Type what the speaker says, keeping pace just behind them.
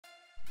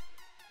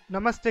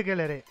ನಮಸ್ತೆ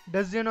ಗೆಳೆಯರೆ,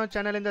 does you know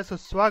ಚಾನಲಿಂದ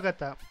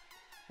ಸುಸ್ವಾಗತ.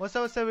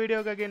 ಹೊಸ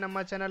ವಿಡಿಯೋಗಾಗಿ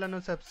ನಮ್ಮ ಚಾನಲನ್ನು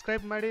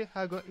ಸಬ್ಸ್ಕ್ರೈಬ್ ಮಾಡಿ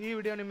ಹಾಗೂ ಈ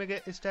ವಿಡಿಯೋ ನಿಮಗೆ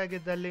ಇಷ್ಟ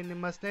ಆಗಿದ್ದಲ್ಲಿ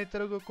ನಿಮ್ಮ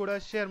ಸ್ನೇಹಿತರಿಗೂ ಕೂಡ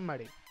ಶೇರ್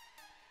ಮಾಡಿ.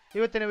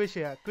 ಇವತ್ತಿನ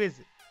ವಿಷಯ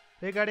quiz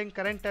regarding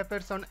current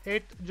affairs on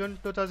 8 June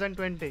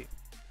 2020.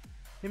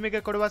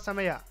 ನಿಮಗೆ ಕೊಡುವ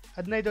ಸಮಯ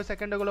 15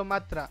 ಸೆಕೆಂಡುಗಳು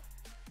ಮಾತ್ರ.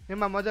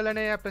 ನಿಮ್ಮ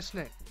ಮೊದಲನೆಯ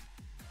ಪ್ರಶ್ನೆ.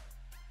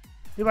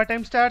 Your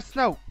time starts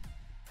now.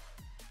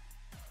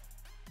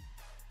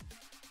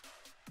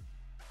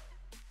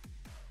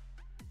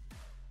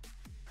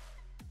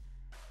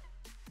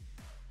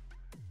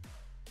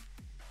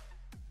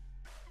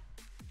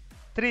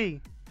 Three,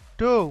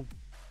 two,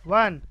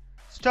 one,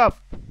 stop.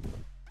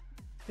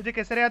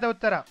 ಇದಕ್ಕೆ ಸರಿಯಾದ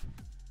ಉತ್ತರ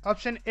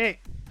ಆಪ್ಷನ್ ಎ.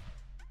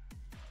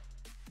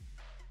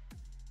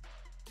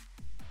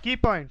 Key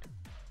point.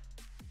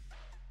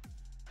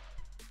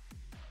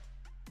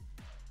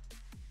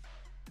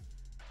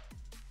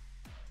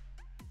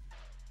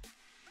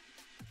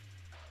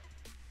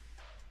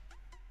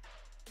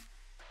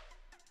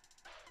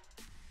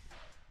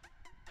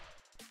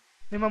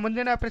 ನಿಮ್ಮ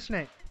ಮುಂದಿನ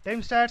ಪ್ರಶ್ನೆ.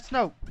 Time starts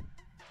now.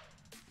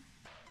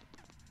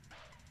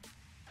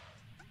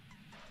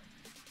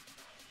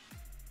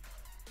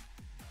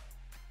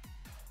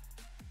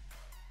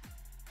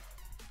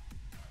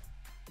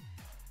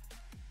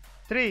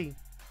 Three,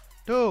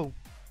 two,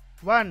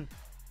 one,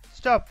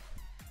 stop.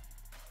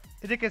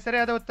 ಇದಕ್ಕೆ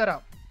ಸರಿಯಾದ ಉತ್ತರ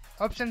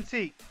ಆಪ್ಷನ್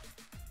ಸಿ.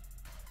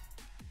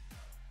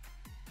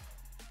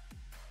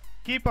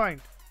 Key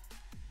point.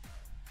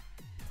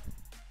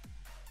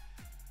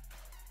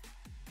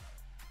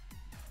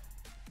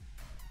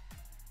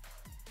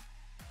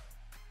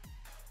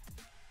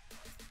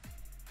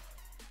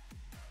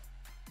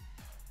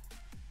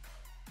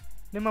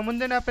 ನಿಮ್ಮ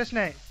ಮುಂದಿನ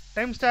ಪ್ರಶ್ನೆ.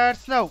 Time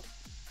starts now.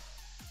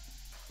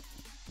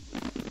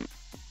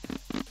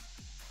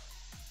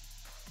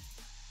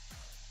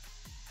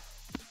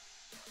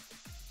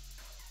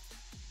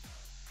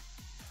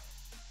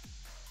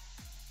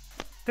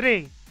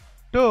 Three,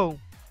 two,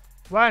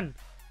 one,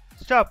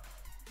 stop.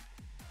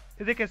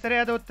 ಇದಕ್ಕೆ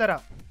ಸರಿಯಾದ ಉತ್ತರ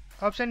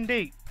ಆಪ್ಷನ್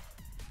ಡಿ.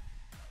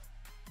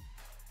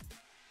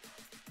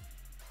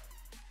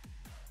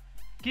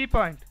 Key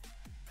point.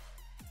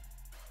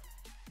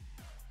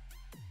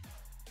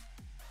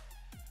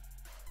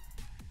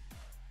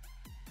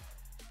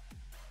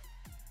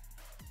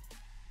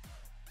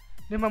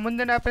 ನಿಮ್ಮ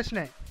ಮುಂದಿನ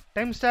ಪ್ರಶ್ನೆ.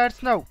 Time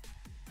starts now.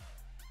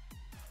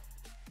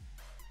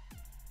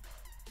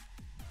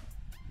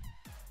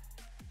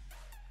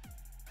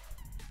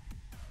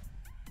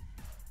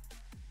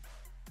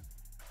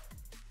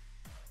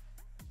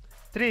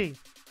 Three,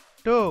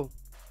 two,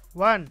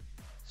 one,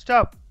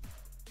 stop.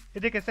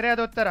 ಇದಕ್ಕೆ ಸರಿಯಾದ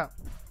ಉತ್ತರ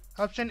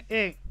ಆಪ್ಷನ್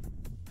ಎ.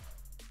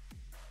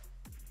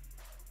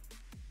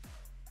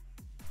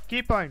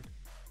 Key point.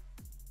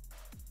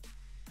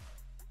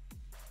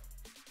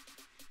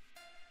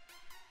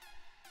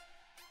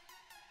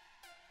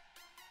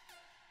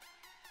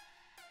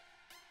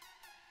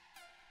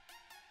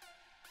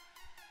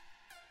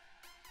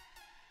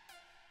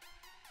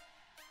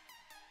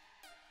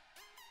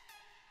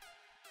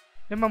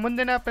 ನಿಮ್ಮ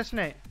ಮುಂದಿನ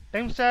ಪ್ರಶ್ನೆ.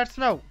 Time starts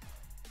now.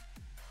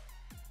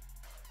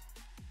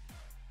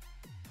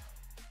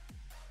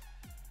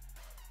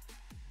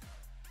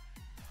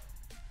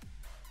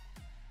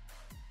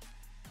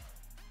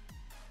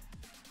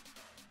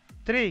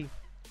 Three,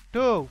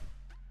 two,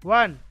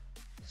 one,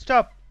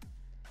 stop.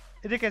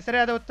 ಇದಕ್ಕೆ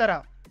ಸರಿಯಾದ ಉತ್ತರ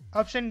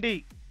ಆಪ್ಷನ್ ಡಿ.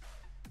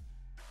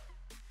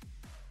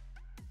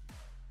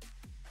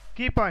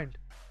 Key point.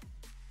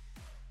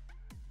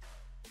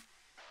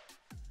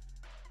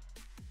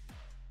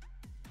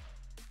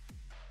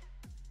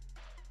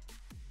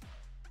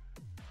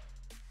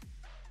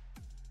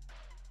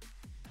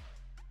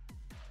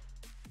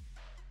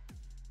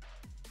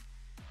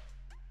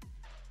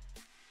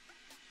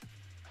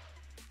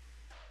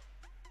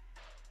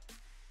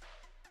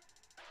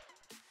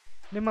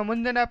 ನಿಮ್ಮ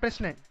ಮುಂದಿನ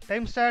ಪ್ರಶ್ನೆ.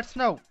 Time starts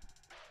now.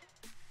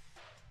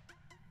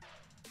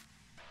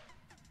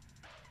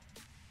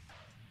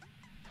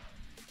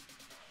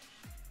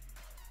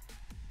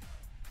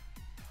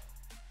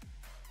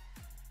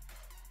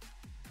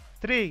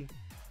 Three,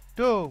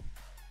 two,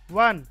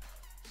 one,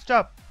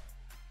 stop.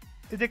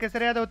 ಇದಕ್ಕೆ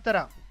ಸರಿಯಾದ ಉತ್ತರ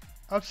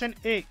ಆಪ್ಷನ್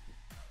ಎ.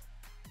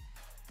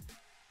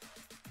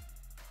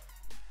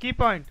 Key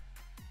point.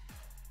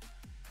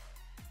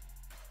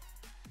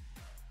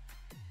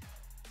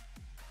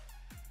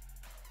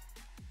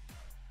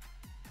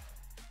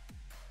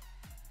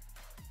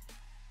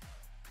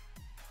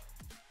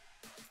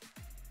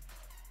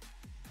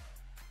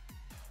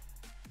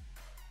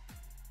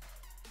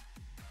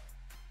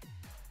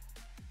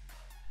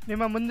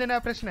 ನಿಮ್ಮ ಮುಂದಿನ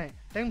ಪ್ರಶ್ನೆ.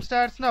 Time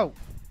starts now.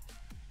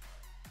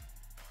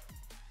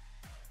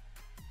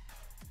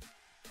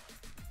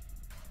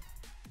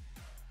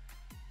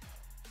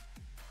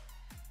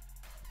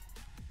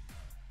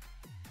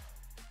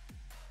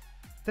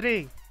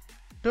 Three,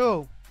 two,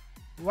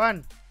 one,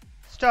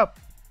 stop.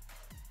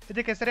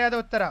 ಇದಕ್ಕೆ ಸರಿಯಾದ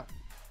ಉತ್ತರ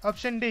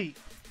ಆಪ್ಷನ್ ಡಿ.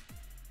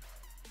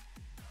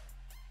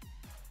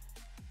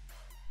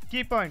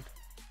 Key point.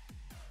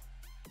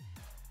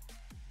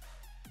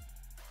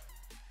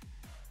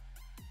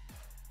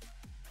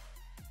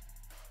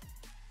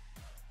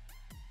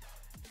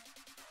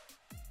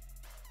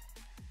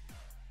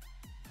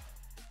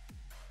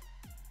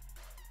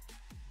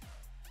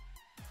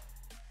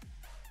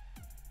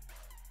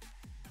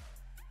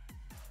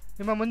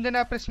 ನಿಮ್ಮ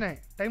ಮುಂದಿನ ಪ್ರಶ್ನೆ.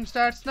 Time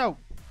starts now.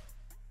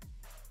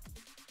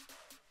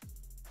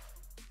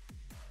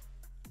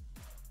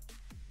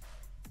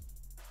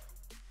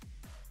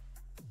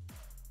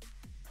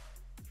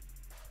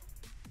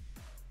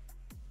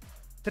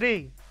 Three,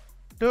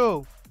 2,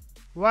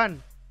 1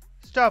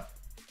 stop.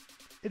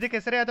 ಇದಕ್ಕೆ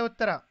ಸರಿಯಾದ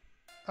ಉತ್ತರ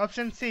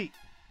ಆಪ್ಷನ್ ಸಿ.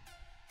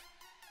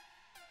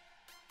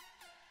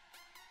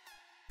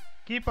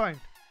 Key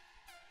point.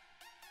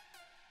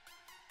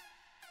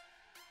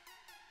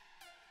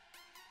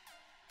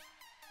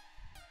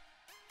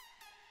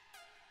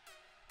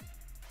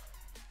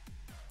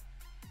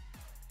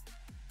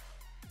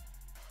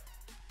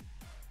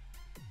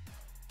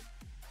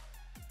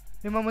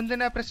 ನಿಮ್ಮ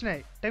ಮುಂದಿನ ಪ್ರಶ್ನೆ.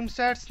 Time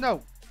starts now.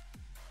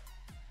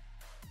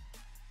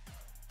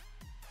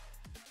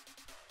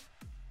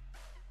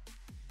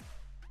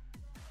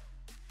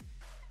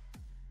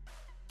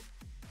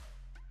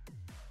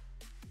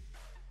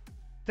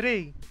 Three,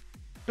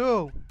 2,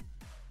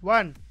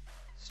 1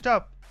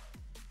 stop.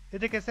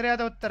 ಇದಕ್ಕೆ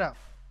ಸರಿಯಾದ ಉತ್ತರ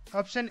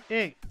ಆಪ್ಷನ್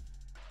ಎ.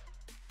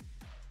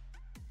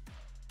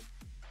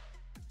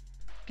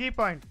 Key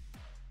point.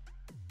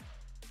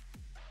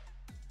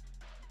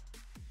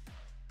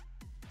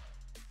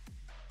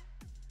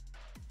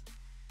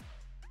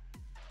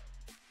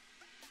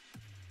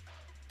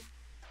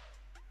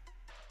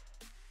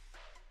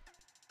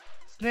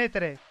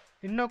 ಸ್ನೇಹಿತರೆ,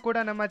 ಇನ್ನೂ ಕೂಡ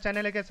ನಮ್ಮ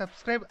ಚಾನೆಲ್ಗೆ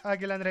ಸಬ್ಸ್ಕ್ರೈಬ್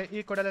ಆಗಿಲ್ಲ ಅಂದರೆ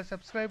ಈ ಕೂಡಲೇ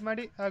ಸಬ್ಸ್ಕ್ರೈಬ್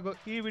ಮಾಡಿ ಹಾಗೂ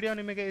ಈ ವಿಡಿಯೋ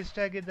ನಿಮಗೆ ಇಷ್ಟ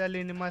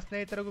ಆಗಿದ್ದಲ್ಲಿ ನಿಮ್ಮ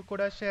ಸ್ನೇಹಿತರಿಗೂ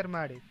ಕೂಡ ಶೇರ್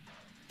ಮಾಡಿ.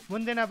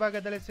 ಮುಂದಿನ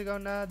ಭಾಗದಲ್ಲಿ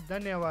ಸಿಗೋಣ.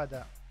 ಧನ್ಯವಾದ.